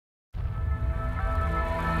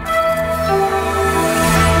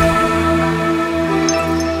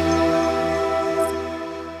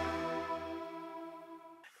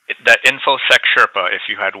InfoSec Sherpa, if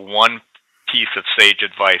you had one piece of sage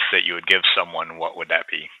advice that you would give someone, what would that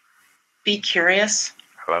be? Be curious.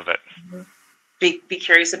 I love it. Be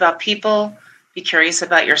curious about people. Be curious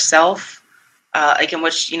about yourself. Again,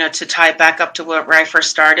 which, to tie it back up to where I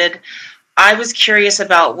first started, I was curious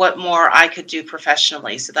about what more I could do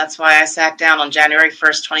professionally. So that's why I sat down on January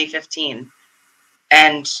 1st, 2015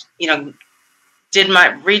 and,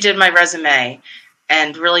 redid my resume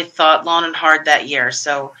and really thought long and hard that year.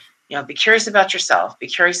 So, be curious about yourself, be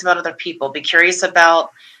curious about other people, be curious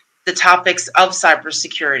about the topics of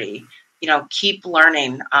cybersecurity, keep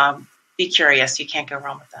learning, be curious. You can't go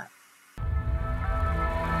wrong with that.